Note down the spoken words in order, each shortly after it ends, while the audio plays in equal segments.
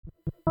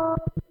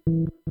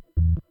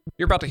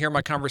You're about to hear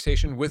my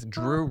conversation with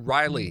Drew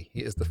Riley.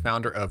 He is the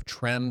founder of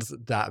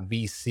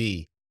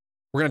Trends.vc.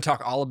 We're going to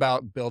talk all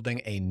about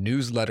building a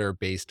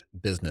newsletter-based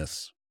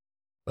business.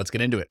 Let's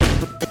get into it.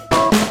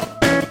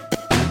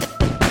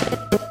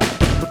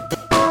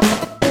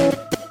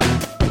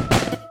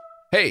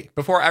 Hey,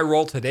 before I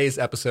roll today's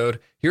episode,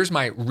 here's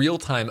my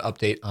real-time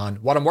update on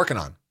what I'm working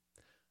on.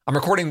 I'm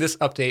recording this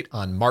update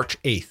on March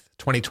 8th,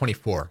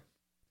 2024.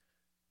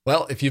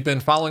 Well, if you've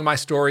been following my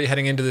story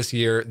heading into this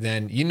year,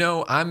 then you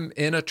know I'm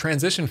in a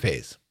transition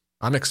phase.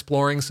 I'm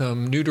exploring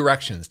some new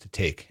directions to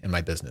take in my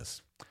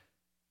business.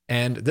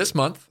 And this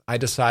month, I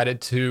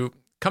decided to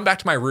come back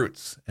to my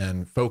roots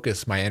and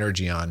focus my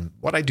energy on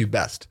what I do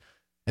best,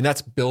 and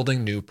that's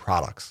building new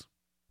products.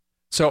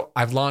 So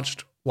I've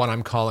launched what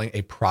I'm calling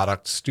a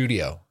product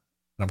studio,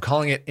 and I'm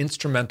calling it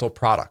Instrumental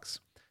Products.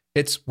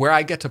 It's where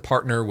I get to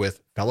partner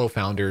with fellow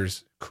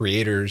founders,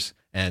 creators,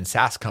 and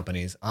SaaS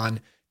companies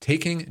on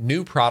taking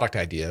new product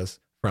ideas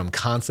from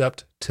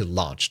concept to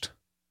launched.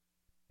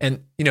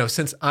 And,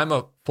 since I'm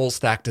a full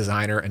stack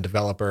designer and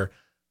developer,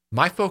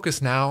 my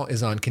focus now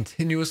is on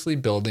continuously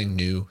building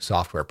new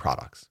software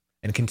products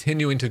and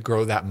continuing to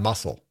grow that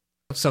muscle.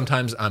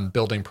 Sometimes I'm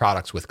building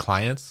products with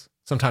clients,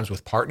 sometimes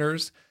with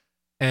partners,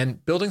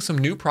 and building some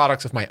new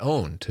products of my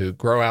own to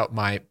grow out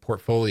my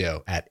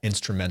portfolio at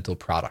Instrumental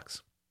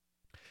Products.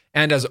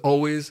 And as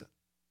always,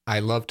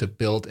 I love to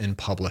build in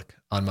public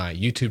on my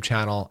YouTube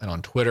channel and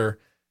on Twitter,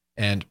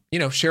 and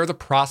share the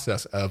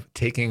process of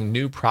taking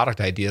new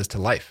product ideas to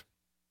life.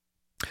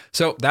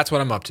 So that's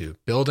what I'm up to,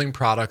 building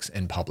products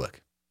in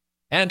public.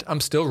 And I'm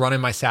still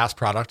running my SaaS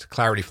product,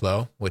 Clarity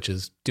Flow, which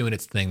is doing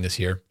its thing this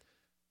year.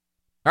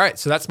 All right,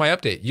 so that's my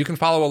update. You can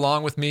follow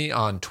along with me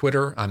on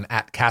Twitter. I'm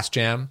at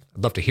CastJam.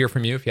 I'd love to hear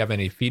from you if you have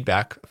any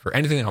feedback for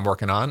anything I'm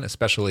working on,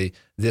 especially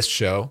this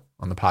show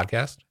on the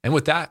podcast. And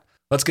with that,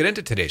 let's get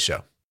into today's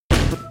show.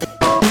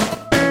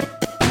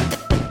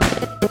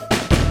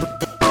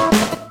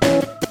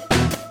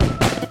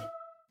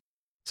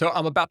 So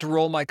I'm about to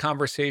roll my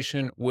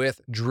conversation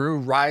with Drew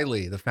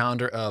Riley, the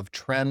founder of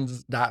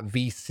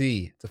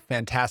Trends.vc. It's a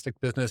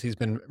fantastic business. He's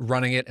been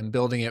running it and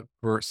building it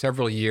for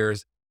several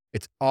years.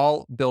 It's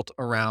all built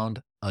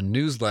around a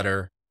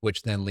newsletter,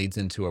 which then leads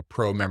into a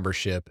pro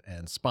membership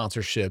and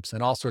sponsorships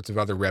and all sorts of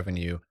other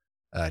revenue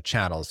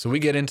channels. So we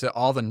get into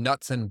all the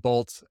nuts and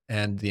bolts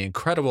and the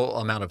incredible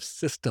amount of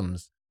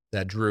systems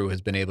that Drew has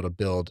been able to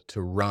build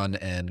to run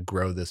and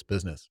grow this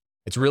business.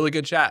 It's a really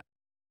good chat.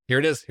 Here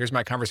it is. Here's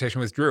my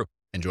conversation with Drew.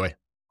 Enjoy.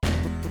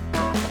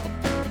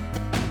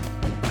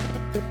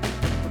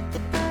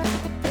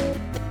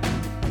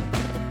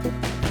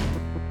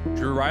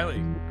 Drew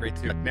Riley, great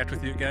to connect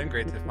with you again.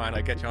 Great to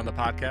finally get you on the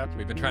podcast.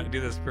 We've been trying to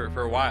do this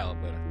for a while,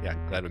 but yeah,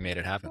 glad we made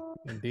it happen.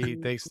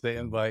 Indeed. Thanks for the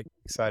invite.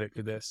 Excited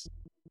for this.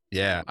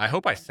 Yeah, I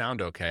hope I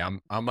sound okay.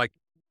 I'm like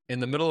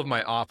in the middle of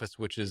my office,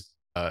 which is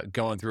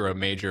going through a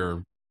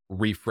major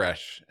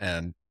refresh.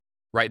 And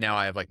right now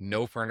I have like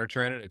no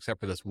furniture in it except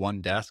for this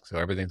one desk. So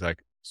everything's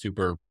like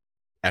super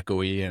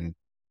echoey and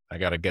I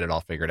got to get it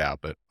all figured out,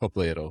 but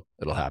hopefully it'll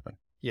happen.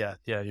 Yeah.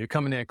 You're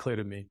coming in clear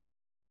to me.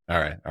 All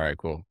right,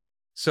 cool.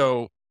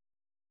 So,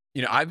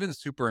 I've been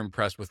super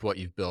impressed with what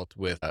you've built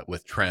with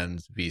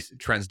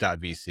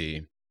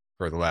Trends.vc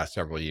for the last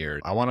several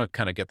years. I want to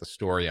kind of get the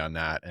story on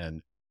that.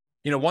 And,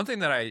 one thing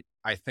that I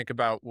think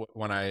about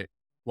when I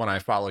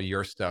follow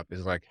your stuff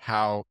is like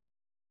how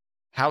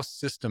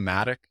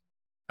systematic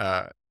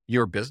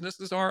your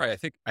businesses are. I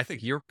think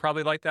you're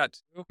probably like that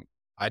too.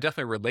 I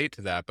definitely relate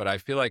to that, but I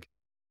feel like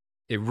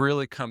it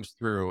really comes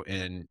through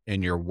in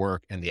your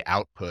work and the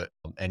output,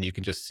 and you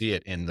can just see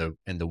it in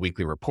the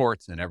weekly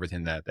reports and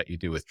everything that you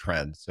do with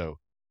Trends. So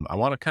I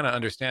want to kind of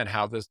understand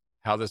how this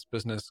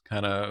business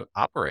kind of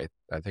operates.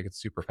 I think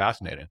it's super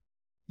fascinating.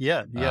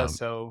 Yeah.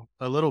 So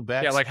a little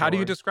backstory. Yeah, like how do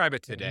you describe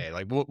it today?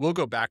 Like we'll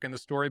go back in the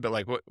story, but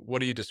like what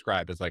do you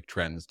describe as like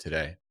Trends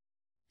today?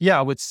 Yeah,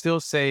 I would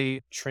still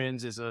say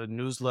Trends is a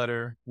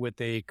newsletter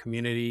with a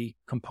community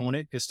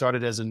component. It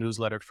started as a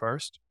newsletter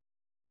first,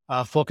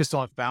 focused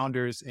on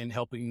founders and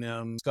helping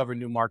them discover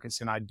new markets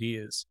and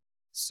ideas.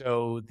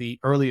 So the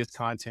earliest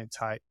content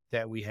type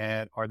that we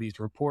had are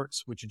these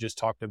reports, which you just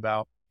talked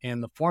about.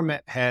 And the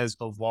format has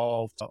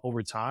evolved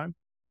over time,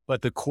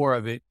 but the core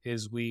of it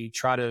is we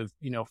try to,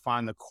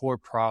 find the core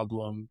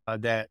problem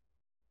that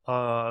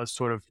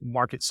sort of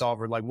market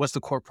solver, like what's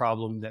the core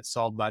problem that's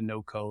solved by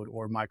no code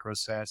or micro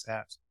SaaS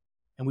apps?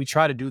 And we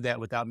try to do that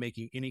without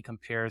making any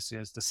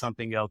comparisons to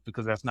something else,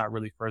 because that's not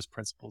really first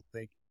principle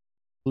thinking.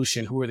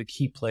 Solution, who are the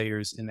key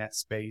players in that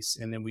space?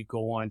 And then we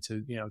go on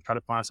to, try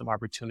to find some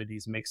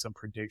opportunities, make some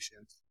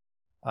predictions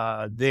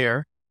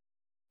there.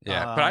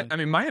 Yeah. But I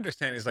mean, my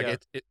understanding is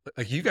like,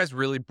 like you guys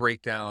really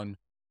break down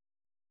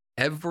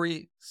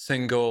every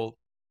single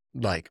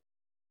like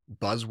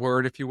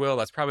buzzword, if you will.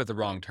 That's probably the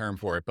wrong term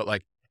for it, but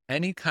like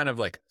any kind of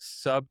like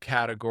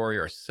subcategory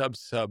or sub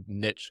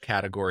niche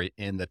category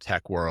in the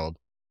tech world,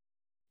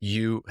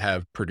 you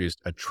have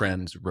produced a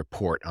trends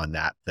report on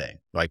that thing.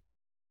 Like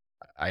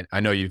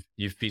I know you've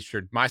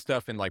featured my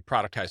stuff in like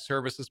productized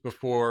services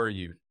before.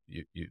 You've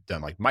you've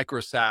done like micro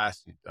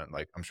SaaS, you've done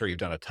like, I'm sure you've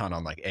done a ton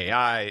on like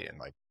AI and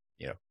like,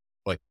 you know,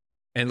 like,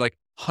 and like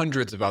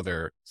hundreds of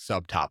other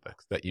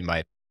subtopics that you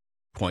might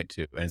point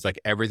to. And it's like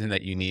everything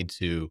that you need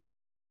to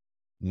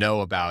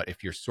know about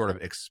if you're sort of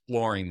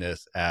exploring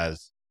this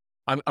as,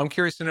 I'm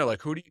curious to know,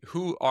 like,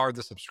 who are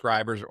the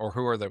subscribers or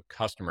who are the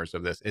customers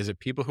of this? Is it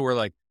people who are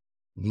like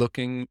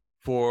looking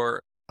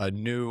for a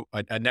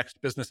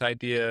next business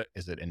idea?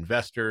 Is it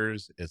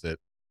investors? Is it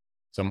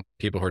some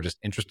people who are just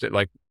interested,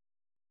 like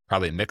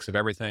probably a mix of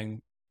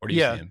everything? What are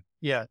you Yeah, seeing?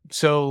 yeah.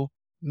 So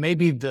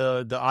maybe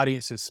the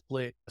audience is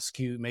split,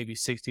 skewed maybe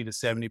 60 to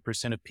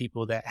 70% of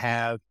people that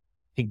have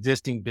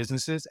existing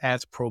businesses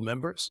as pro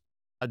members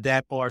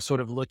that are sort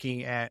of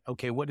looking at,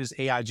 okay, what does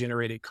AI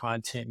generated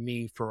content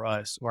mean for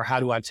us? Or how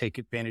do I take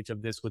advantage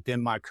of this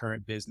within my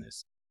current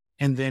business?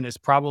 And then it's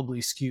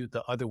probably skewed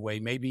the other way,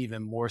 maybe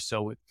even more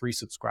so with free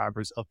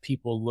subscribers of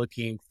people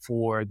looking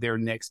for their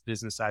next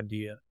business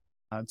idea.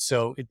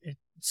 So it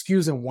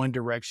skews in one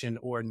direction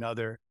or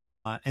another.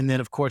 And then,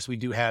 of course, we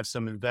do have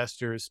some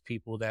investors,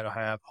 people that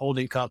have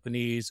holding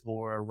companies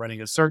or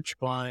running a search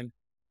fund.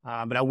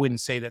 But I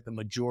wouldn't say that the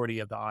majority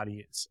of the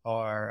audience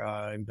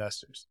are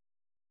investors.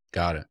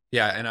 Got it.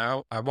 Yeah. And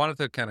I wanted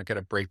to kind of get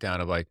a breakdown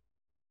of like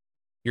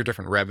your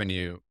different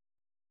revenue.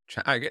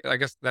 I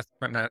guess that's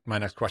my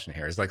next question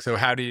here is like, so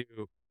how do you,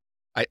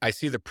 I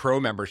see the pro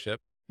membership.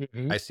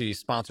 Hmm. I see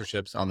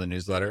sponsorships on the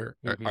newsletter.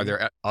 Are Hmm.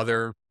 there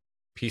other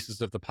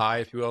pieces of the pie,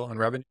 if you will, on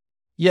revenue?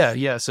 Yeah,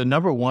 yeah. So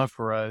number one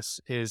for us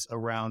is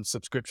around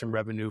subscription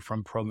revenue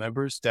from pro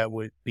members. That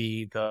would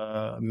be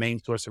the main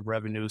source of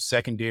revenue,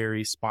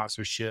 secondary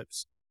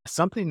sponsorships.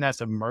 Something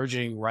that's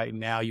emerging right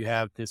now, you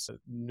have this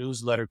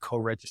newsletter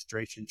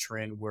co-registration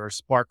trend where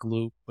Spark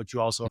Loop, but you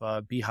also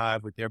have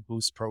Beehive with their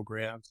boost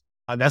programs.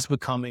 That's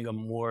becoming a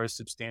more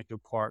substantial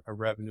part of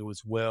revenue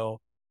as well.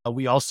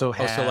 We also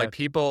Oh, so like have,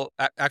 people,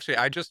 actually,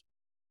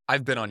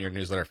 I've been on your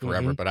newsletter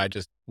forever, mhm. but I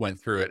just went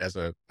through it as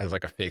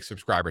like a fake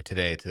subscriber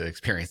today to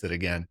experience it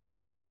again.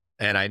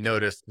 And I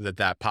noticed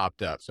that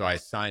popped up. So I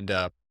signed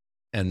up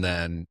and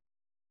then,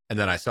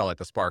 I saw like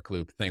the Spark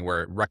Loop thing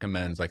where it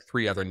recommends like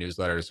three other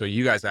newsletters. So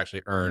you guys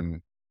actually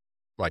earn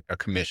like a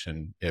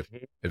commission if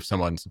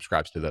someone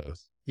subscribes to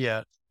those.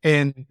 Yeah.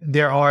 And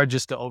there are,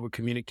 just to over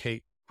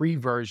communicate, free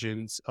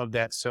versions of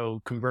that.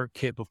 So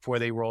ConvertKit, before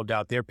they rolled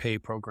out their paid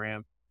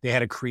program, they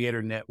had a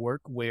creator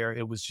network where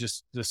it was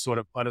just this sort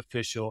of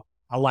unofficial,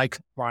 I like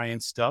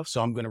Brian's stuff,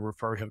 so I'm going to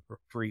refer him for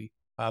free.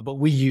 But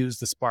we use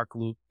the Spark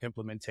Loop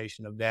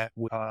implementation of that.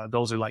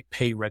 Those are like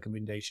paid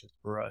recommendations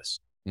for us.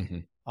 Hmm.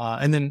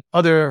 And then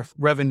other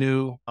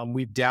revenue,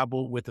 we've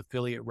dabbled with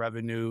affiliate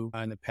revenue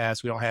in the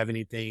past. We don't have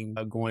anything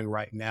going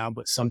right now,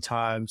 but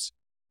sometimes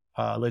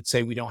let's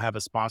say we don't have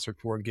a sponsor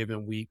for a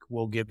given week,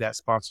 we'll give that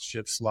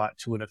sponsorship slot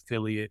to an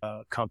affiliate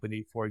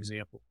company, for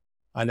example,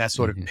 and that's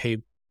sort of Hmm.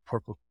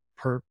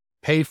 per,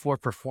 paid for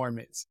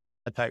performance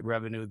type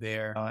revenue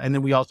there. And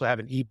then we also have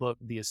an ebook,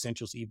 the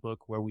Essentials ebook,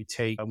 where we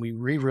take and we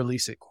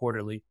re-release it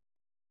quarterly.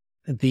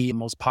 The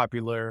most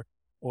popular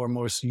or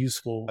most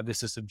useful,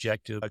 this is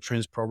subjective,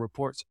 Trends Pro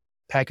reports,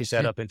 package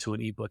that up into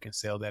an ebook and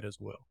sell that as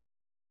well.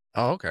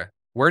 Oh, okay.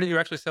 Where do you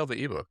actually sell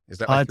the ebook? Is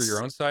that like through your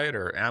It's own site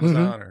or mhm.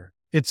 Amazon or?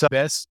 It's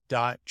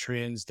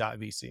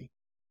best.trends.vc.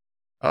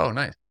 Oh,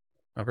 nice.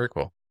 Oh, very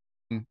cool.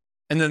 Mm.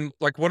 And then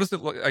like, what does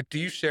it look like? Do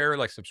you share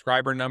like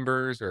subscriber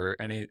numbers or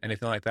anything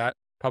like that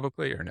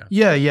publicly or no?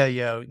 Yeah, yeah,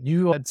 yeah.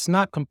 It's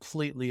not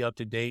completely up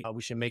to date.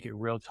 We should make it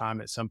real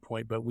time at some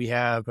point, but we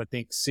have, I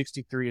think,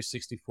 63 or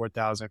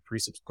 64,000 free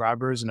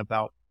subscribers and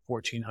about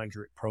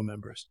 1,400 pro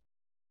members.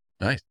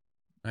 Nice.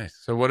 Nice.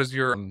 So what does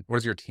your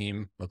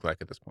team look like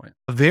at this point?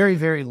 Very,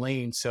 very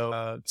lean.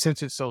 So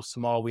since it's so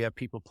small, we have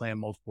people playing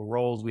multiple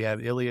roles. We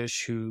have Ilias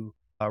who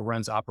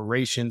runs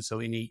operations, so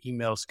any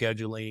email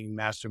scheduling,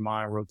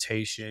 mastermind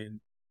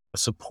rotation,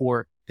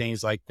 support,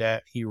 things like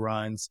that, he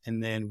runs.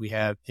 And then we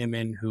have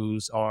Emin,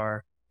 who's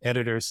our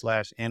editor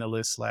slash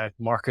analyst slash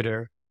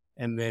marketer.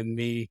 And then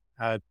me,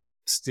 I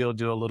still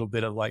do a little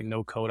bit of like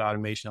no code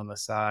automation on the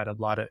side, a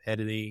lot of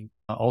editing,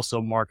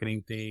 also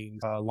marketing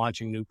things,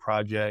 launching new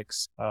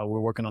projects. We're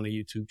working on a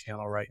YouTube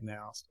channel right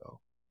now. So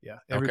yeah,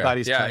 Okay.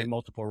 everybody's Yeah. playing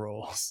multiple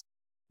roles.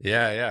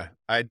 Yeah.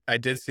 Yeah. I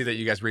did see that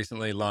you guys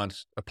recently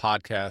launched a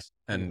podcast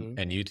and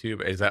Mhm.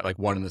 YouTube. Is that like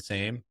one and the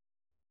same?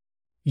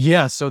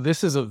 Yeah, so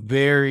this is a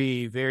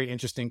very, very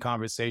interesting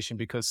conversation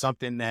because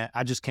something that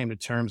I just came to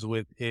terms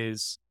with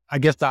is, I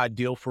guess the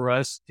ideal for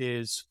us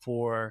is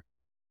for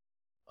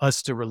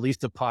us to release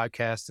the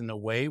podcast in a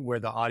way where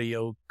the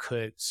audio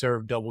could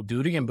serve double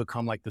duty and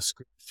become like the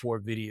script for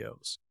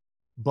videos.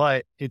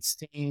 But it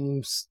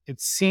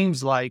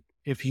seems like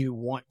if you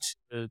want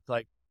to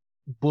like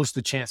boost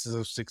the chances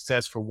of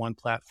success for one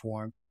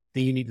platform,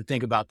 then you need to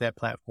think about that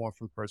platform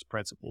from first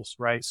principles,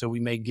 right? So we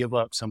may give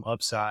up some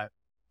upside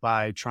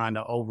by trying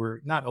to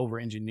not over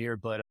engineer,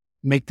 but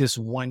make this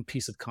one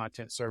piece of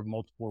content serve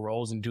multiple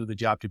roles and do the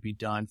job to be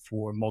done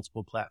for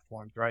multiple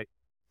platforms, right?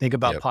 Think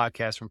about Yep.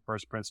 podcasts from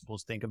first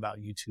principles, think about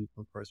YouTube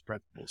from first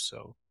principles.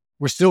 So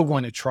we're still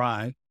going to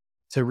try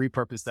to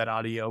repurpose that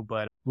audio,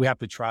 but we have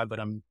to try, but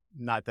I'm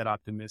not that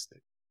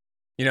optimistic.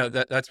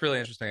 That's really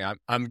interesting.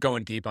 I'm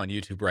going deep on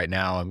YouTube right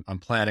now. I'm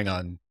planning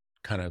on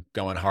kind of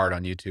going hard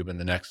on YouTube in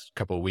the next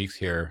couple of weeks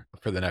here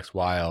for the next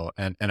while,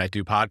 and I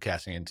do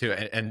podcasting in too.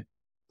 And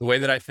the way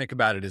that I think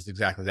about it is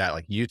exactly that.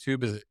 Like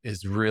YouTube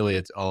is really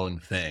its own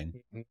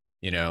thing,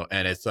 Mhm.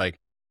 and it's like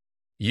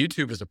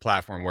YouTube is a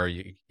platform where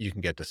you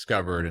can get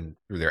discovered and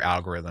through their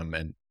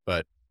algorithm,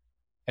 but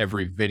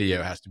every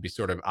video has to be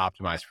sort of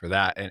optimized for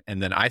that.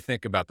 And then I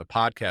think about the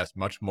podcast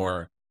much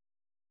more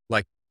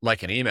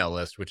like an email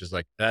list, which is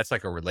like, that's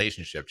like a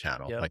relationship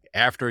channel. Yep. Like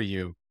after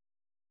you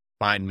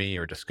find me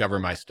or discover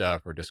my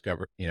stuff or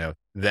discover,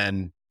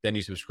 then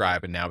you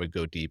subscribe and now we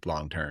go deep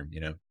long term.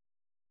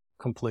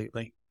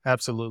 Completely.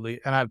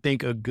 Absolutely. And I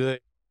think a good,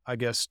 I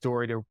guess,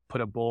 story to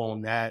put a bow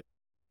on that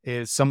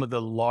is some of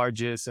the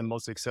largest and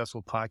most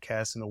successful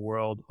podcasts in the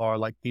world are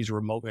like these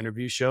remote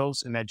interview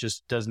shows. And that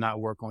just does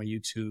not work on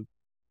YouTube.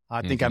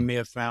 I think I Hmm. may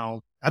have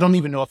found, I don't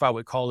even know if I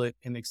would call it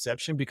an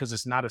exception because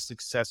it's not a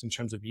success in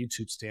terms of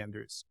YouTube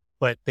standards,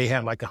 but they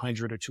have like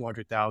 100 or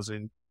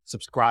 200,000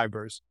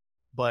 subscribers.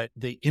 But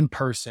the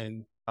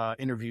in-person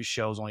interview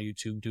shows on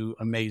YouTube do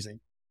amazing.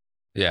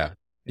 Yeah.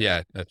 Yeah.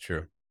 Yeah, that's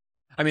true.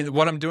 I mean,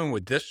 what I'm doing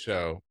with this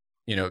show,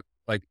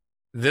 like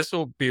this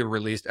will be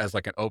released as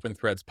like an open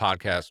threads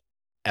podcast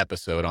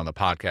episode on the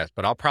podcast,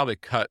 but I'll probably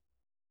cut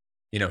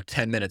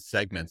 10-minute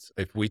segments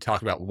if we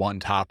talk about one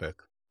topic.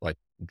 Like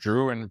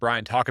Drew and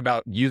Brian talk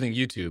about using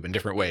YouTube in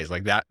different ways.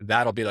 Like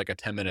that'll be like a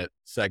 10-minute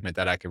segment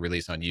that I could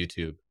release on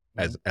YouTube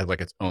as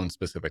like its own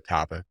specific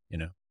topic.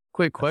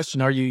 Quick That's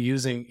question. Are you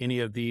using any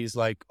of these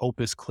like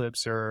Opus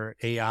clips or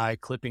AI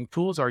clipping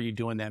tools? Or are you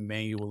doing that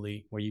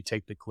manually where you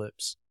take the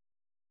clips?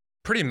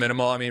 pretty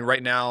minimal. I mean,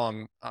 right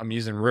now I'm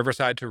using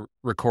Riverside to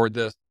record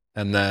this,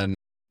 and then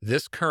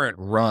this current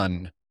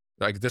run,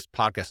 like this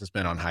podcast has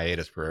been on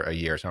hiatus for a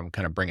year, so I'm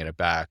kind of bringing it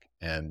back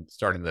and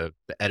starting the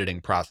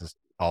editing process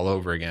all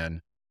over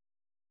again.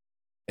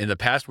 In the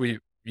past,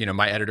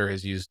 my editor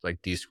has used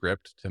like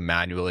Descript to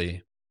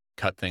manually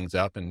cut things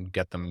up and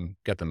get them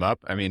up.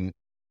 I mean,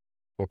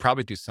 we'll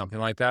probably do something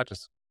like that.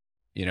 Just,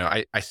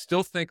 I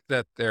still think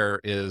that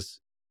there is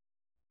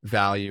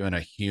value in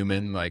a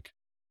human, like,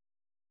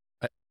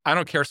 I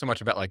don't care so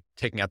much about like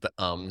taking out the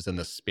ums and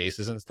the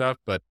spaces and stuff,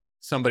 but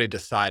somebody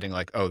deciding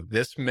like, oh,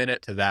 this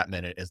minute to that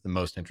minute is the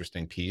most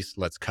interesting piece.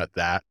 Let's cut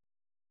that.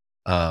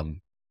 Um,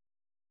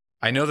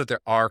 I know that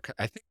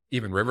I think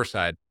even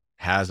Riverside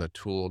has a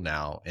tool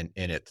now in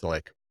it to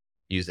like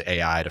use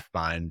AI to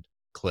find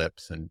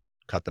clips and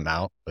cut them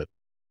out, but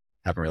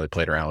haven't really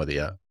played around with it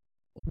yet.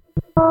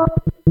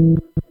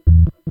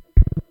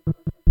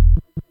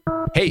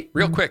 Hey,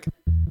 real quick,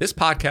 this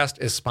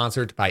podcast is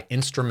sponsored by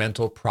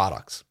Instrumental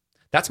Products.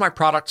 That's my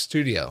product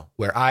studio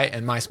where I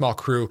and my small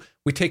crew,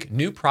 we take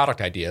new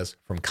product ideas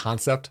from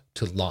concept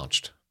to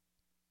launched.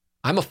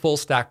 I'm a full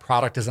stack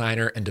product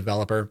designer and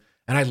developer,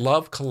 and I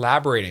love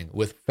collaborating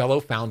with fellow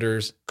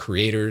founders,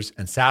 creators,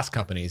 and SaaS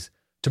companies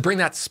to bring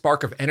that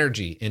spark of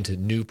energy into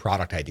new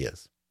product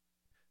ideas.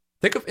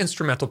 Think of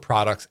Instrumental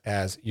Products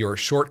as your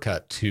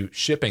shortcut to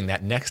shipping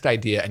that next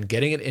idea and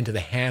getting it into the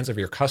hands of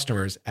your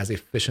customers as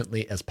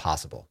efficiently as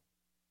possible.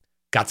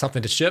 Got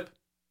something to ship?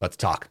 Let's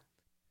talk.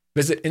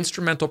 Visit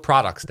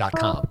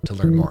instrumentalproducts.com to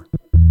learn more.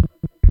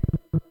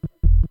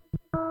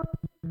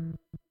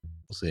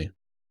 We'll see.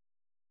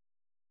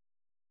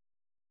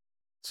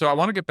 So I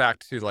want to get back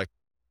to like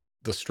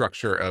the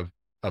structure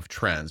of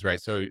Trends,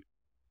 right? So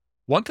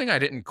one thing I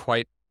didn't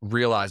quite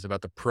realize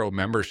about the pro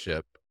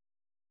membership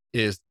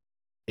is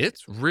it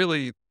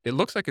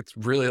looks like it's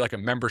really like a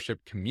membership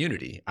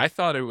community. I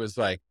thought it was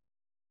like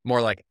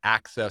more like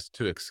access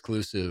to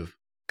exclusive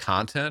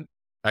content.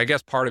 I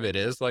guess part of it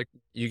is like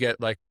you get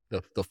like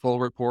the full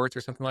reports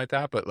or something like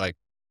that, but like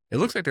it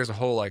looks like there's a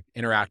whole like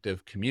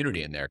interactive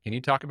community in there. Can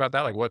you talk about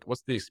that? Like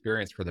what's the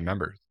experience for the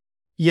members?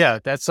 Yeah,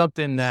 that's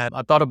something that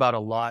I thought about a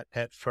lot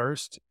at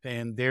first.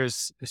 And it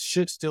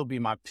should still be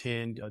my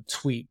pinned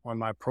tweet on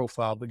my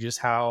profile, but just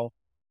how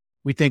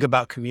we think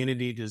about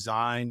community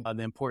design,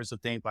 the importance of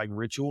things like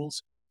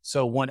rituals.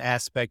 So one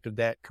aspect of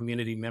that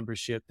community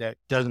membership that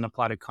doesn't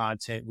apply to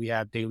content, we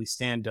have daily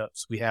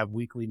stand-ups, we have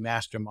weekly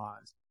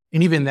masterminds,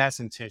 and even that's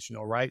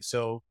intentional, right?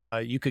 So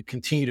you could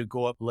continue to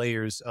go up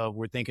layers of,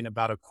 we're thinking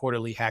about a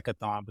quarterly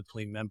hackathon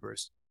between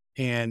members.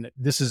 And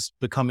this is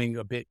becoming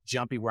a bit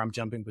jumpy where I'm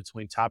jumping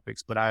between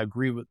topics, but I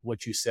agree with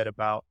what you said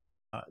about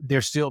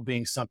there still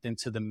being something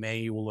to the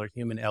manual or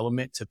human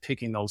element to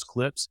picking those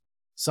clips.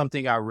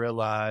 Something I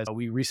realized,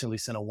 we recently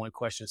sent a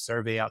 1-question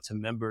survey out to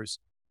members,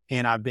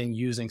 and I've been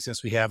using,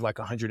 since we have like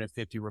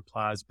 150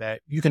 replies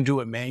back, you can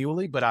do it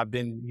manually, but I've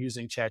been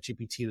using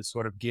ChatGPT to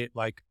sort of get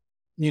like,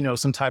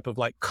 some type of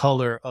like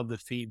color of the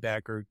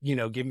feedback or,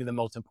 give me the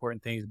most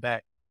important things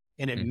back.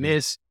 And it Hmm.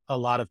 missed a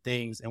lot of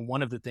things. And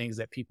one of the things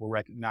that people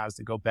recognized,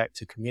 to go back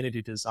to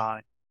community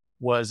design,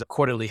 was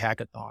quarterly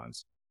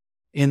hackathons.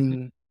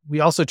 And we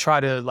also try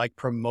to like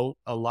promote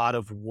a lot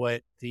of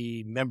what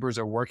the members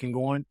are working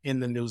on in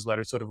the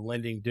newsletter, sort of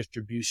lending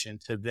distribution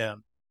to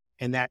them.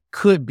 And that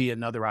could be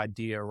another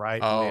idea,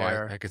 right? Oh,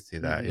 I Where could see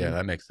that. Yeah, Mhm.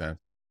 that makes sense.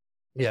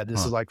 Yeah, this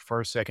is Huh. like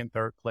first, second,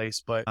 third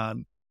place. But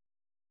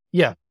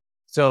yeah.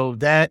 So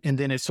that, and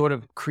then it sort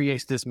of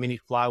creates this mini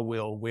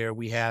flywheel where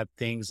we have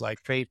things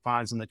like fave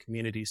finds in the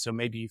community. So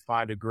maybe you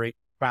found a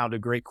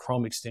great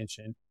Chrome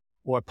extension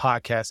or a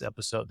podcast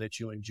episode that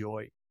you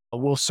enjoy.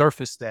 We'll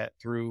surface that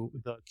through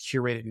the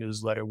curated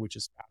newsletter, which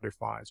is Founder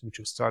Finds, which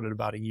was started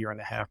about a year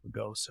and a half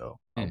ago. So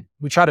Hmm.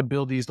 we try to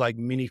build these like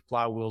mini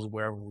flywheels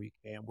wherever we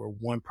can, where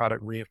one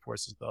product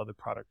reinforces the other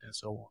product and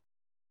so on.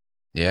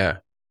 Yeah.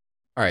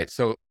 All right.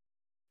 So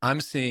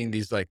I'm seeing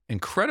these like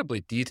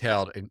incredibly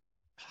detailed and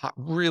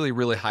really,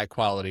 really high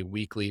quality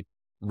weekly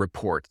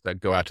reports that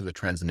go out to the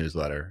Trends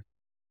newsletter.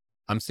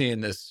 I'm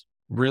seeing this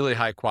really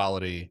high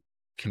quality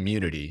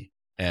community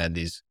and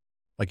these,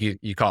 like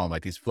you call them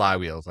like these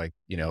flywheels, like,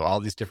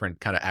 all these different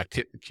kind of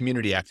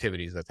community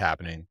activities that's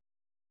happening.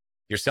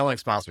 You're selling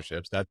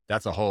sponsorships.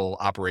 That's a whole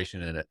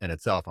operation in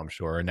itself, I'm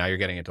sure. And now you're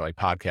getting into like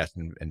podcast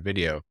and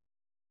video.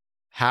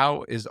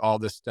 How is all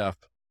this stuff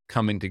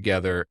coming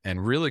together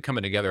and really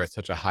coming together at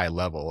such a high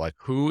level? Like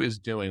who is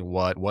doing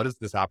what? What does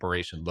this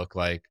operation look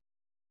like?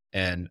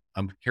 And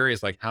I'm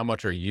curious, like, how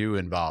much are you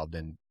involved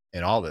in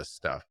all this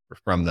stuff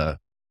from the,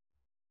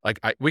 like,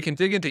 we can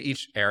dig into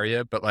each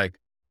area, but like,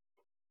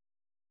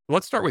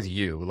 let's start with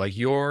you, like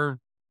your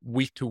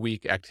week to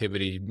week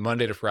activity,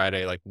 Monday to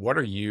Friday. Like, what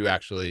are you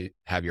actually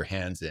have your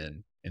hands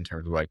in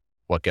terms of like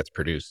what gets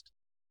produced?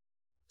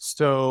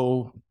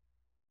 So,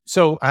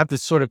 so I have to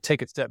sort of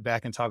take a step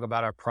back and talk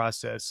about our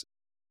process.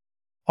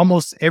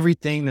 Almost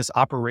everything that's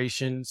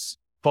operations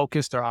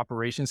focused or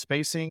operations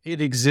spacing,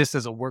 it exists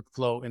as a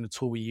workflow in the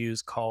tool we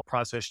use called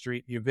Process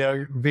Street. You're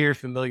very, very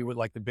familiar with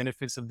like the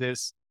benefits of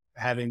this,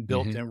 having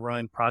built Hmm. and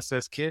run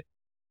Process Kit.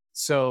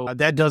 So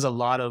that does a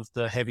lot of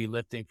the heavy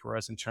lifting for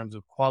us in terms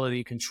of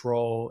quality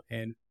control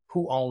and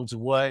who owns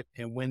what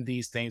and when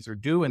these things are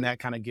due. And that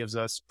kind of gives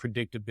us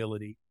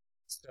predictability.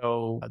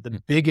 So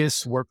the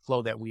biggest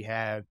workflow that we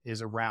have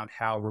is around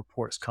how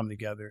reports come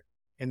together.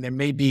 And there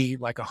may be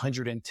like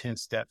 110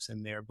 steps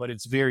in there, but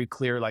it's very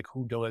clear like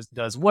who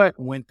does what,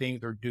 when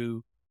things are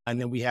due.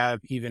 And then we have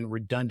even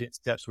redundant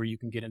steps where you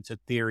can get into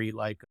theory,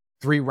 like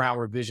 3-round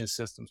revision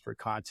systems for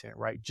content,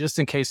 right? Just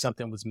in case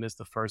something was missed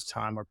the first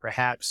time, or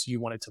perhaps you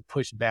wanted to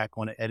push back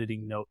on an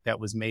editing note that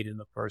was made in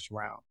the first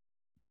round.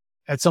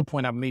 At some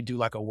point, I may do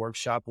like a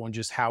workshop on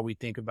just how we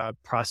think about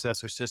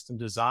process or system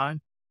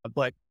design.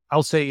 But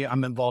I'll say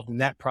I'm involved in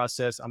that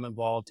process. I'm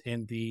involved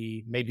in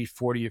the maybe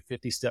 40 or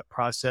 50 step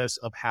process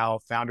of how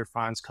founder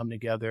finds come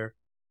together.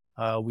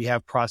 We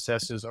have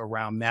processes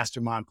around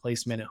mastermind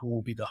placement and who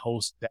will be the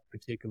host that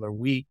particular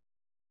week.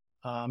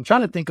 I'm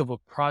trying to think of a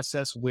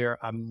process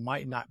where I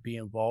might not be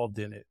involved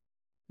in it.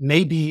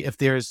 Maybe if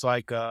there's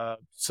like a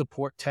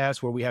support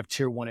task where we have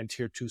tier 1 and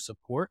tier 2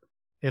 support,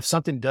 if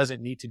something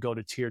doesn't need to go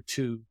to tier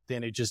 2,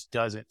 then it just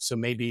doesn't. So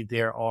maybe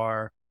there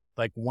are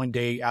like 1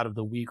 day out of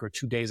the week or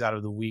 2 days out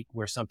of the week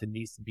where something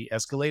needs to be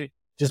escalated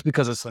just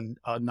because it's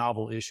a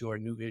novel issue or a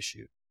new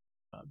issue.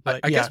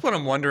 But I yeah, guess what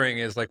I'm wondering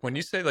is like when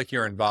you say like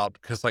you're involved,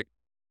 because like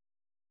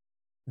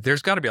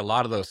there's got to be a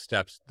lot of those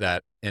steps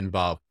that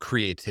involve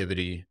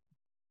creativity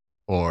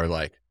or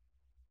like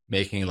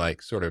making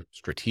like sort of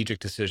strategic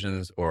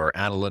decisions or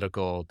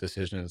analytical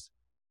decisions.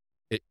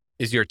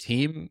 Is your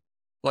team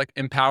like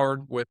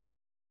empowered with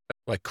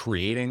like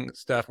creating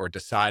stuff or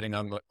deciding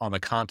on the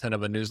content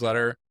of a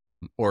newsletter,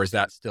 or is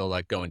that still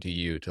like going to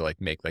you to like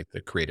make like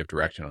the creative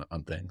direction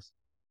on things?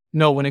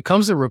 no, when it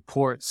comes to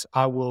reports,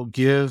 I will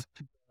give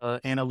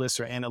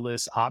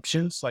analysts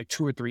options, like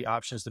 2 or 3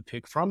 options to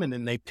pick from. And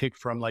then they pick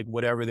from like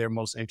whatever they're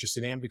most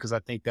interested in, because I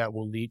think that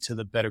will lead to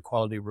the better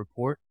quality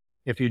report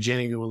if you're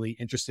genuinely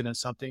interested in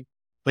something.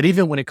 But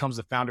even when it comes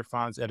to Founder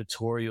Finds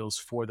editorials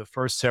for the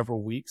first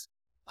several weeks,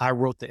 I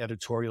wrote the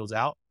editorials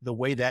out. The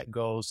way that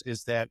goes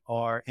is that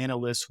our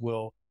analysts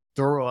will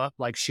throw up,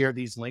 like share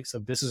these links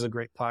of this is a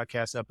great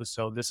podcast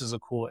episode. This is a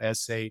cool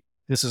essay.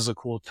 This is a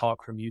cool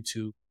talk from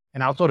YouTube,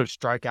 and I'll sort of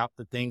strike out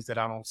the things that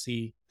I don't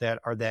see that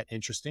are that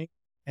interesting.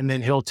 And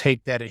then he'll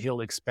take that and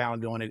he'll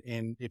expound on it.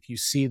 And if you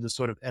see the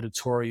sort of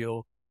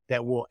editorial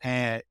that will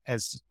add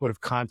as sort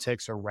of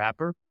context or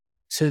wrapper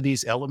to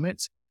these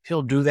elements,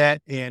 he'll do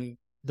that. And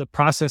the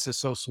process is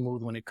so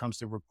smooth when it comes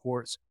to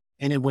reports.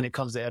 And then when it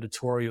comes to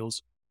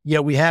editorials, yeah,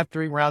 we have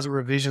 3 rounds of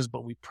revisions,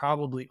 but we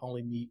probably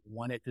only need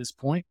 1 at this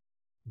point.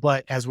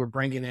 But as we're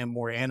bringing in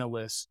more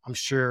analysts, I'm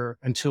sure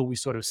until we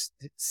sort of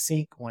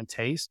sync on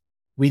taste,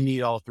 we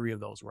need all 3 of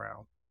those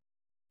rounds.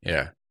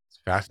 Yeah, it's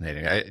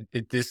fascinating.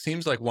 This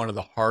seems like one of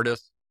the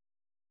hardest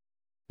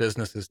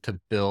businesses to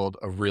build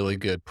a really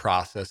good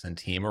process and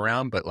team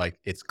around, but like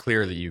it's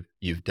clear that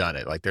you've done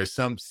it. Like there's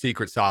some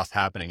secret sauce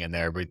happening in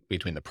there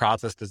between the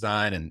process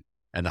design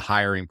and the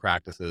hiring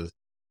practices.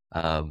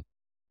 Um,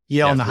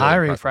 Yeah, yeah, on the it's really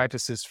hiring impressive.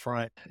 practices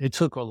front, it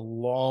took a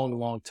long,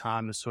 long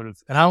time to sort of,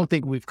 and I don't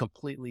think we've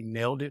completely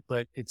nailed it,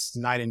 but it's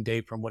night and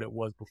day from what it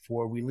was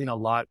before. We lean a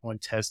lot on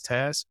test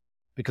tasks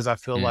because I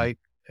feel Mm. like,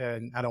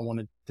 and I don't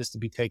want this to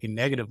be taken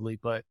negatively,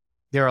 but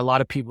there are a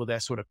lot of people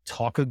that sort of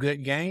talk a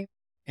good game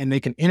and they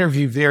can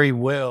interview very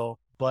well.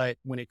 But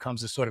when it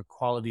comes to sort of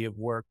quality of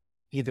work,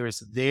 either it's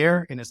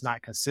there and it's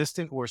not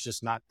consistent, or it's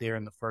just not there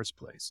in the first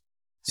place.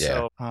 Yeah.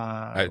 So,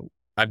 I've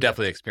yeah,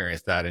 definitely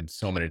experienced that in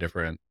so many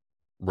different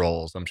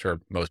roles. I'm sure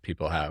most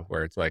people have,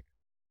 where it's like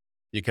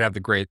you can have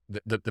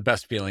the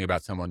best feeling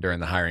about someone during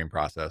the hiring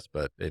process,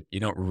 but you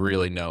don't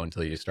really know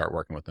until you start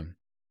working with them.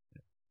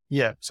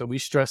 yeah. So we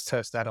stress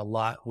test that a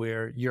lot,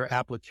 where your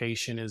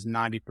application is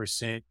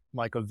 90%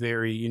 like a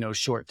very,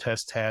 short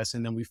test task.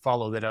 And then we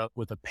follow that up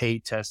with a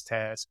paid test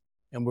task.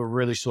 And we're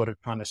really sort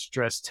of trying to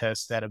stress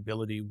test that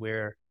ability,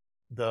 where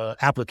the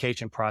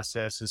application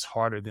process is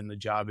harder than the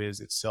job is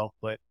itself.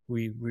 But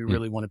we Hmm.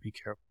 really want to be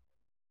careful.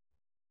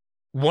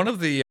 One of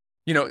the,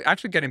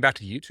 actually getting back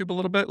to YouTube a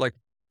little bit, like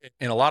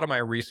in a lot of my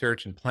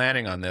research and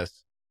planning on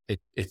this,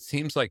 it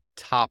seems like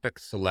topic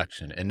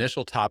selection,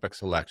 initial topic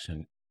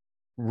selection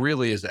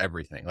really is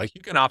everything. Like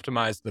you can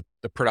optimize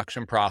the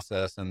production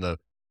process and the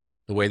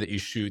way that you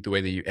shoot, the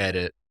way that you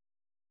edit.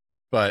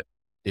 But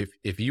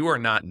if you are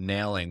not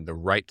nailing the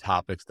right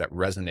topics that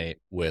resonate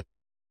with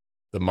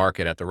the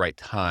market at the right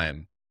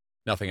time,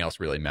 nothing else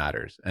really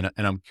matters. And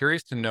I'm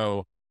curious to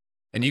know,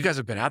 and you guys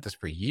have been at this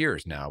for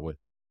years now with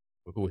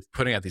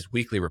putting out these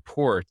weekly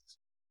reports,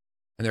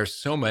 and there's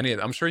so many.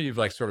 I'm sure you've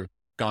like sort of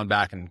gone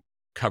back and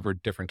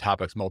covered different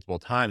topics multiple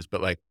times,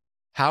 but like,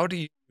 how do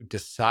you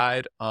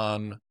decide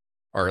on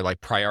or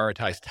like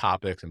prioritize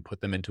topics and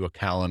put them into a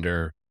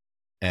calendar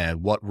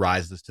and what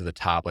rises to the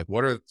top? Like,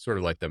 what are sort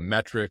of like the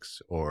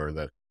metrics or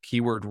the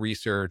keyword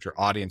research or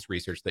audience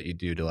research that you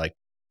do to like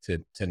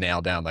to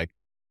nail down like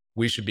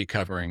we should be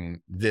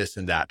covering this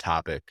and that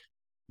topic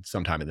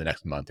sometime in the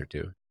next month or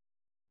two?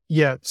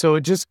 Yeah. So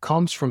it just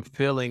comes from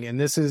feeling. And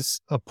this is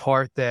a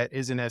part that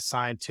isn't as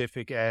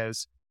scientific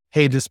as,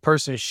 hey, this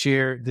person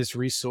shared this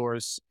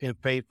resource and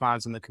Faith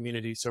finds in the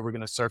community. So we're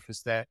going to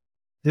surface that.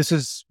 This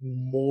is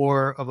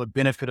more of a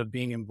benefit of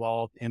being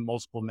involved in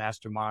multiple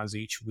masterminds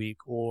each week,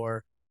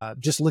 or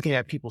just looking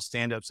at people's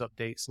stand-ups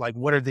updates. Like,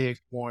 what are they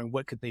exploring?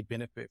 What could they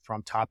benefit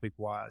from topic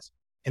wise?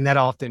 And that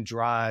often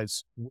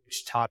drives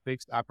which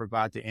topics I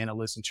provide to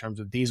analysts in terms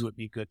of these would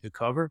be good to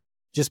cover,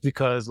 just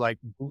because, like,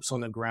 boots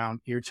on the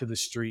ground, ear to the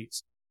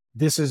streets,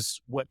 this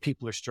is what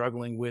people are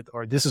struggling with,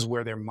 or this is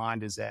where their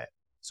mind is at.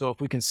 So if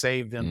we can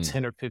save them Mm,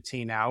 10 or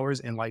 15 hours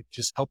and like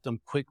just help them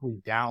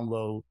quickly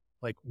download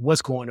like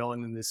what's going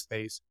on in this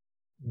space,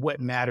 what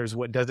matters,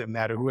 what doesn't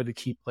matter, who are the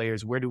key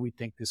players, where do we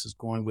think this is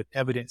going, with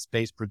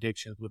evidence-based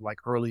predictions, with like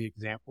early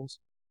examples,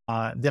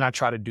 then I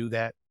try to do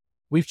that.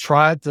 We've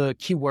tried the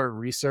keyword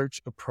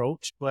research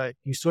approach, but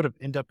you sort of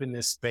end up in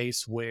this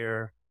space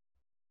where,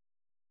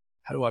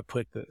 how do I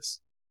put this?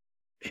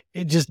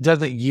 It just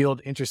doesn't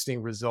yield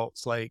interesting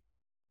results. Like,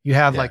 you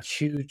have yeah. like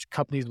huge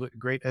companies with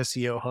great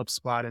SEO,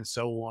 HubSpot and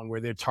so on, where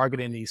they're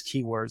targeting these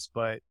keywords,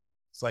 but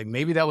it's like,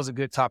 maybe that was a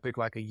good topic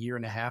like a year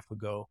and a half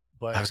ago, I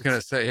but was gonna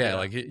it's, say, yeah, yeah,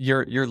 like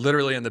you're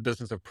literally in the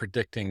business of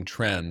predicting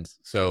trends.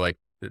 So like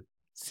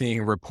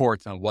seeing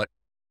reports on what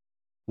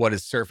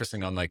is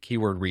surfacing on like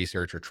keyword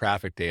research or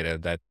traffic data,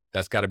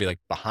 that's got to be like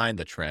behind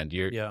the trend.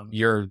 yeah,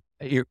 You're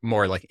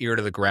more like ear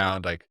to the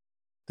ground. Like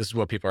this is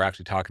what people are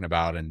actually talking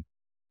about, and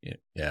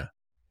yeah,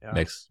 yeah.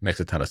 makes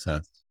a ton of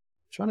sense.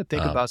 Trying to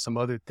think Um, about some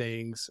other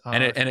things.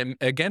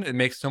 again, it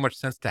makes so much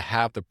sense to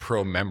have the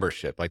pro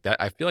membership like that.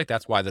 I feel like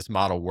that's why this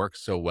model works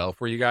so well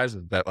for you guys.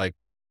 Is that like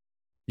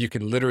you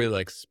can literally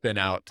like spin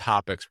out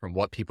topics from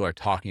what people are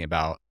talking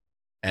about,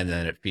 and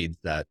then it feeds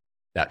that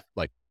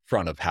like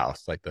front of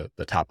house, like the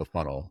top of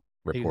funnel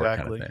report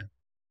kind of Exactly. thing.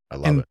 I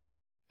love And it.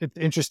 it's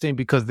interesting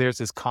because there's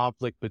this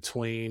conflict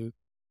between,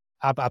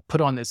 I put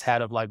on this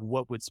hat of like,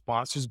 what would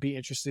sponsors be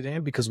interested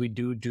in? Because we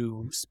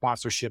do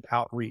sponsorship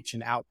outreach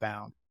and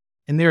outbound.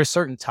 And there are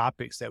certain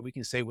topics that we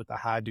can say with a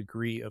high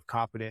degree of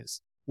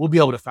confidence, we'll be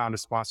able to find a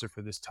sponsor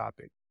for this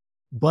topic.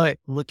 But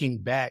looking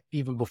back,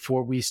 even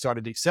before we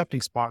started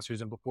accepting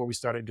sponsors and before we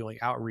started doing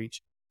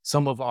outreach,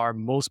 some of our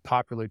most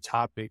popular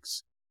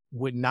topics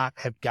would not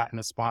have gotten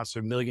a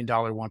sponsor. $1 million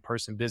one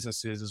person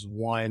businesses is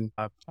one.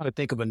 I'm trying to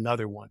think of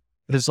another one.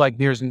 But it's like,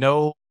 there's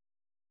no,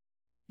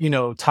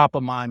 top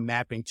of mind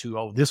mapping to,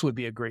 oh, this would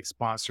be a great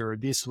sponsor, or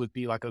this would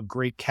be like a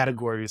great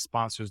category of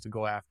sponsors to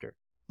go after.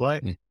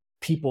 But Mm.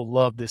 people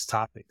love this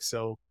topic.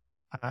 So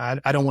I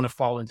don't want to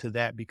fall into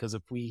that, because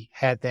if we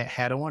had that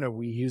hat on, or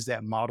we use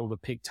that model to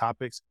pick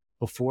topics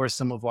before,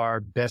 some of our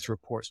best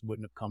reports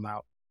wouldn't have come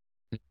out.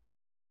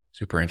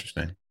 Super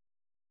interesting.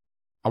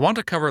 I want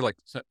to cover like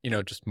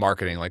just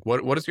marketing. Like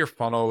what does your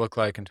funnel look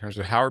like in terms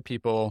of how are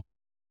people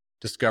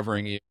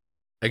discovering you?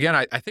 Again,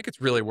 I think it's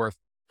really worth.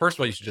 First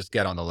of all, you should just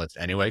get on the list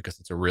anyway because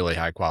it's a really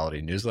high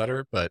quality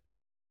newsletter. But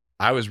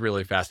I was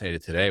really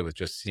fascinated today with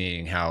just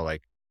seeing how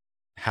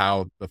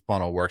the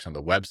funnel works on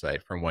the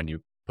website. From when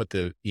you put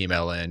the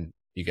email in,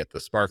 you get the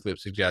Spark Loop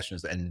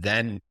suggestions, and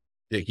then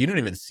like, you don't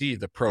even see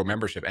the pro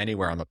membership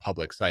anywhere on the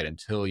public site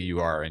until you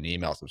are an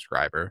email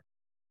subscriber.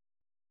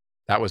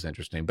 That was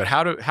interesting. But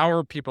how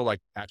are people like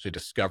actually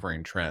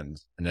discovering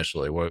trends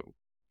initially? Where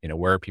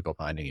are people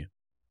finding you?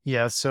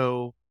 Yeah.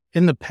 So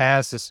in the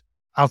past,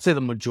 I'll say the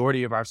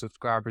majority of our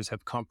subscribers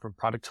have come from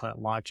product hunt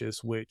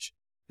launches, which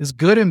It's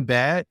good and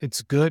bad.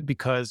 It's good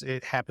because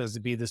it happens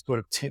to be this sort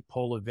of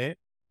tentpole event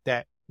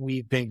that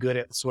we've been good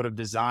at sort of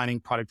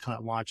designing product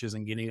hunt launches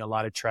and getting a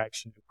lot of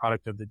traction.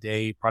 Product of the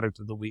day, product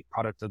of the week,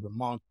 product of the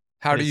month.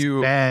 How But do it's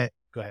you, bad.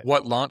 Go ahead.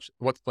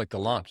 what's like the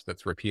launch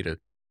that's repeated?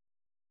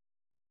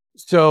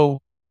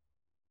 So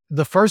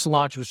the first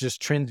launch was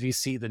just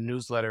Trends.vc, the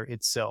newsletter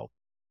itself.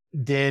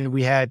 Then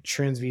we had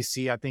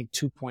Trends.vc, I think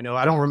 2.0.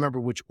 I don't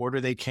remember which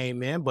order they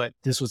came in, but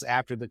this was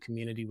after the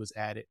community was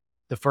added.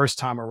 The first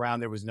time around,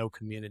 there was no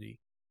community.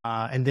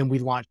 And then we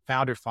launched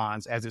Founder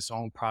Finds as its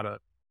own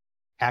product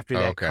after Oh,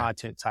 that okay.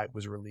 content type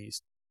was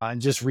released.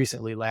 And just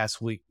recently,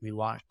 last week, we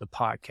launched the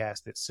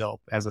podcast itself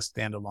as a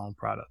standalone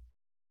product.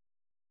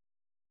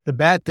 The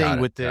bad thing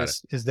with Got it.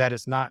 this is that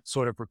it's not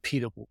sort of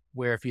repeatable,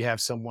 where if you have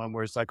someone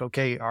where it's like,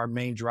 okay, our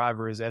main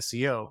driver is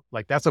SEO,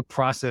 like that's a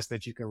process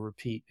that you can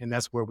repeat. And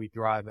that's where we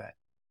thrive at.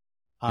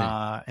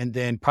 And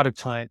then Product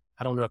Hunt,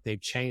 I don't know if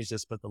they've changed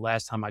this, but the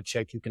last time I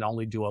checked, you can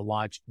only do a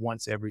launch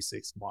once every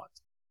 6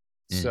 months.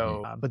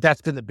 So, but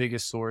that's been the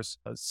biggest source.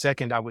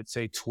 Second, I would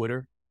say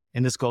Twitter.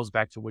 And this goes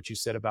back to what you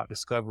said about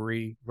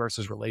discovery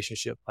versus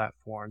relationship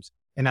platforms.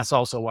 And that's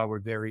also why we're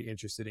very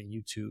interested in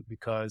YouTube,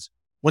 because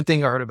one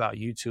thing I heard about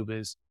YouTube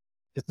is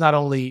it's not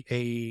only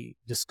a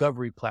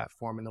discovery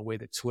platform in the way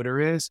that Twitter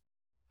is.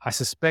 I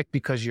suspect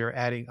because you're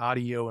adding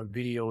audio and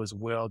video as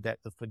well, that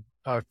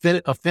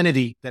the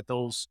affinity that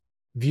those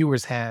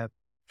viewers have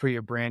for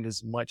your brand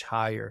is much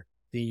higher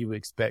than you would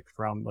expect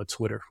from a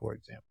Twitter, for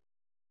example.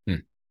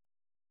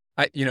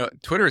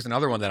 Twitter is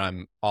another one that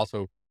I'm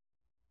also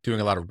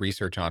doing a lot of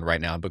research on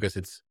right now, because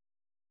I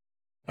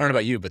don't know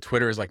about you, but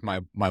Twitter is like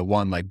my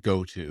one like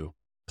go-to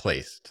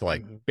place to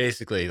like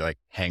basically like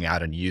hang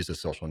out and use a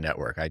social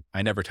network.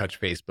 I never touch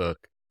Facebook,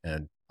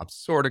 and I'm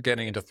sort of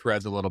getting into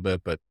Threads a little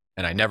bit,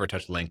 and I never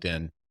touch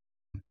LinkedIn,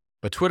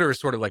 but Twitter is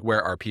sort of like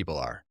where our people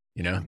are,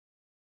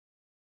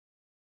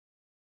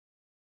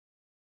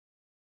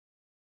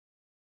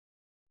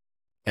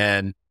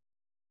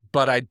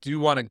 but I do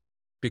want to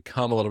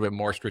become a little bit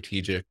more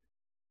strategic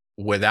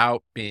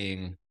without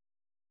having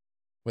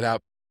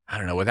that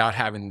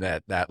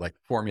like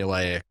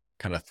formulaic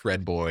kind of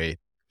thread boy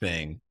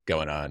thing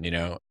going on.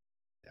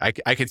 I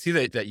could see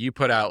that you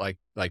put out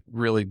like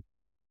really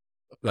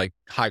like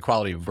high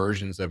quality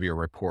versions of your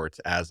reports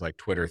as like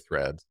Twitter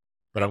threads,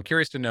 but I'm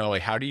curious to know,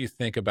 like, how do you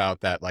think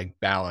about that like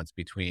balance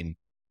between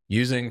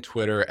using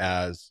Twitter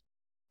as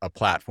a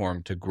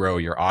platform to grow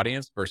your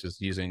audience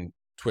versus using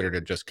Twitter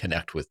to just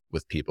connect with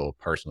people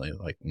personally,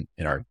 like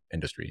in our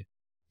industry?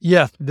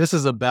 Yeah, this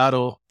is a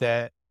battle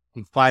that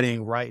I'm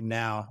fighting right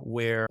now,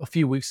 where a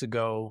few weeks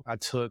ago, I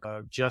took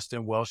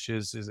Justin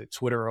Welch's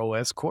Twitter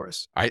OS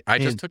course. I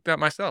just took that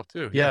myself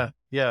too. Yeah.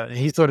 And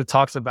he sort of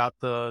talks about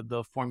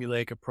the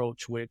formulaic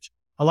approach, which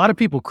a lot of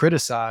people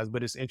criticize,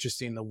 but it's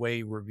interesting the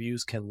way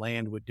reviews can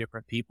land with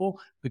different people,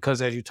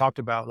 because as you talked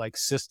about, like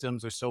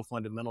systems are so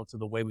fundamental to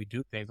the way we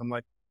do things. I'm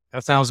like,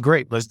 that sounds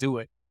great. Let's do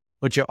it.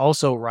 But you're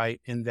also right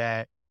in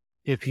that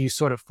if you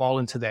sort of fall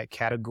into that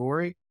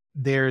category,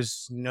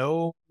 there's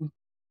no,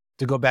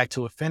 to go back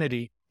to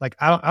affinity, like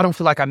I don't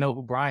feel like I know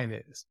who Brian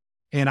is,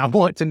 and I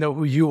want to know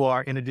who you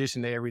are in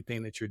addition to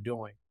everything that you're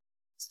doing.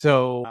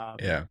 So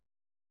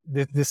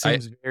this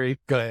seems very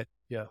good.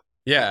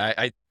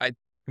 I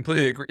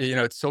completely agree.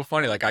 It's so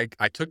funny. Like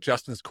I took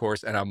Justin's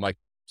course, and I'm like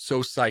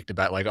so psyched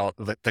about like all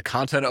the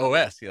content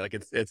OS. Like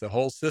it's a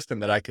whole system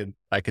that I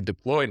could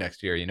deploy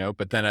next year.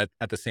 But then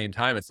at the same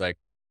time, it's like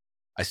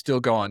I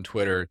still go on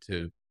Twitter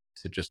to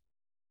just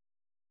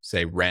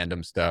say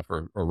random stuff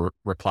or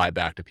reply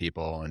back to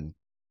people. And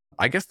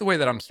I guess the way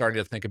that I'm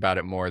starting to think about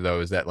it more though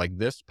is that like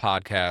this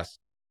podcast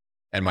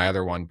and my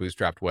other one,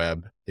 Bootstrapped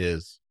Web,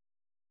 is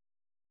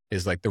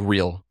like the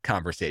real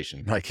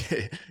conversation. Like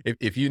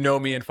if you know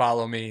me and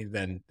follow me,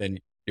 then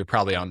you're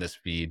probably on this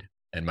feed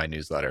and my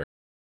newsletter.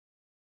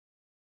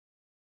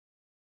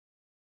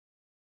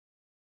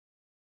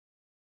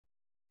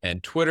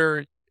 And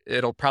Twitter,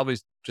 it'll probably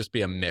just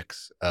be a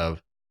mix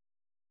of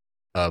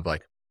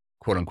like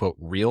quote unquote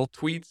real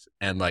tweets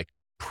and like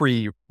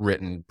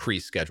pre-written,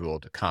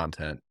 pre-scheduled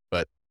content.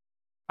 But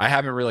I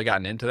haven't really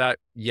gotten into that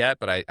yet,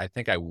 but I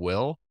think I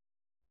will.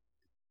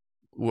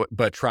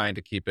 But trying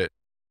to keep the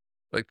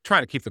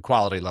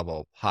quality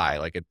level high.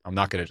 Like I'm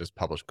not going to just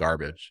publish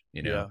garbage,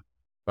 Yeah.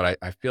 But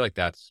I feel like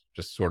that's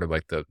just sort of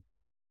like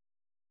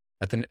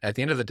at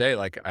the end of the day,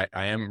 like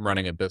I am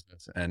running a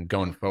business, and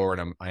going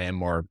forward, I am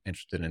more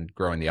interested in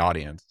growing the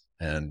audience.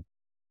 And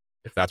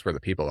if that's where the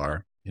people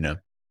are,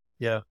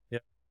 Yeah.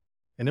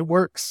 And it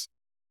works.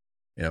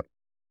 Yep.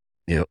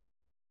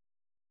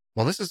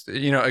 Well, this is,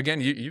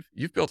 again,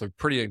 you've built a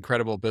pretty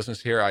incredible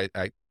business here.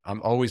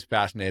 I'm always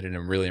fascinated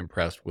and really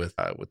impressed with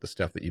the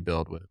stuff that you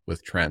build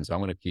with Trends. So I'm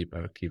going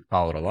to keep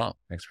following along.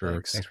 Thanks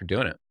for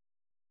doing it.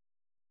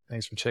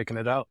 Thanks for checking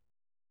it out.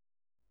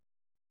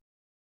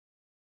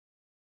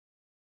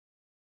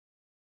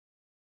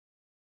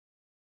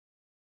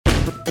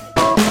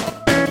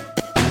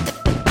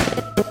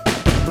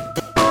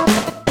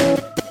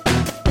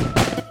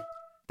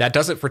 That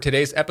does it for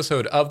today's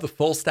episode of the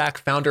Full Stack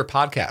Founder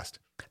Podcast.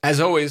 As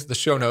always, the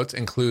show notes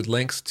include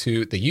links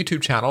to the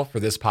YouTube channel for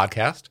this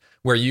podcast,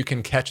 where you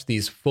can catch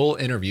these full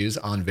interviews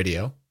on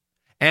video,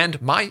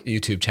 and my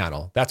YouTube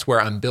channel. That's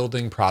where I'm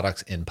building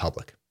products in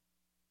public.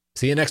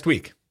 See you next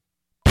week.